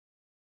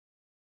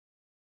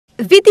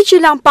Viti që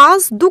lan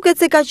pas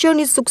duket se ka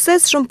qenë i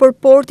suksesshëm për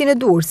portin e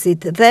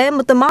Durrësit dhe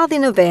më të madhi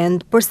në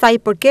vend për sa i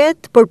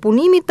përket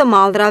përpunimit të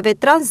mallrave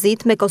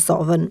tranzit me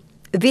Kosovën.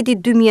 Viti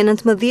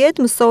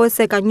 2019 mësoi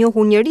se ka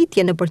njohur një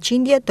rritje në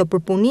përqindje të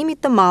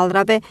përpunimit të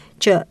mallrave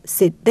që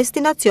si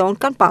destinacion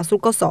kanë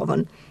pasur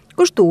Kosovën.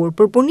 Kështu,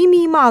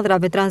 përpunimi i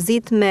mallrave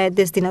tranzit me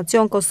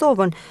destinacion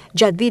Kosovën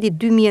gjatë vitit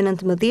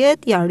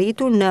 2019 janë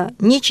rritur në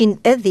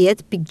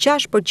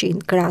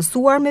 110.6%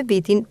 krahasuar me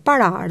vitin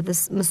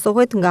paraardhës,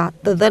 mësohet nga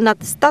të dhënat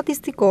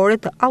statistikore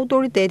të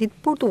autoritetit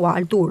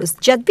portuar Durrës.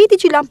 Gjatë vitit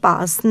që lan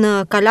pas, në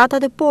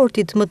kalatat e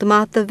portit më të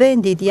madh të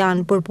vendit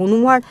janë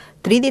përpunuar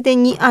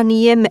 31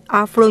 anije me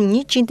afro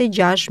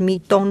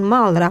 106.000 ton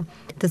mallra,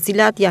 të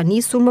cilat janë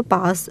nisur më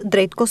pas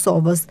drejt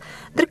Kosovës.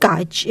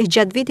 Ndërkaq,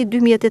 gjatë vitit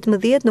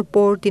 2018 në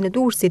portin e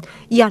Durrësit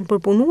janë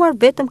përpunuar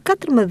vetëm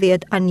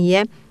 14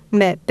 anije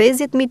me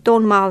 50.000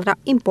 ton mallra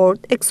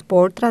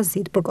import-eksport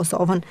tranzit për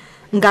Kosovën.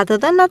 Nga të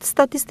dhënat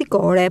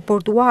statistikore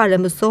portuare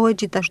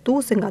mësohet gjithashtu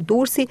se nga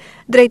Durrësi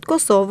drejt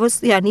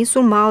Kosovës janë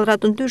nisur mallra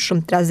të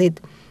ndryshëm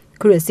tranzit.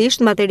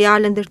 Kryesisht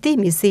materiale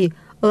ndërtimi si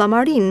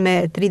llamarin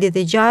me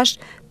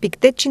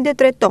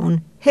 36.803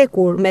 ton,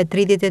 hekur me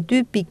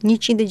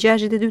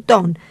 32.162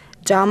 ton,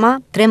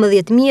 xhama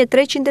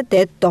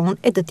 13.308 ton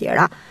e të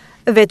tjera.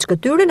 Veç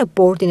këtyre në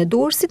portin e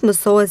Durrësit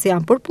mësohet se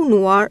janë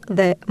përpunuar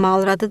dhe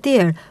mallra të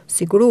tjerë,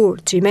 si grur,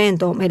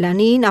 çimento,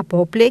 melanin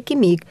apo plek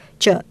kimik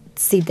që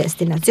si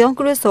destinacion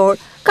kryesor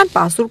kanë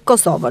pasur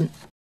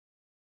Kosovën.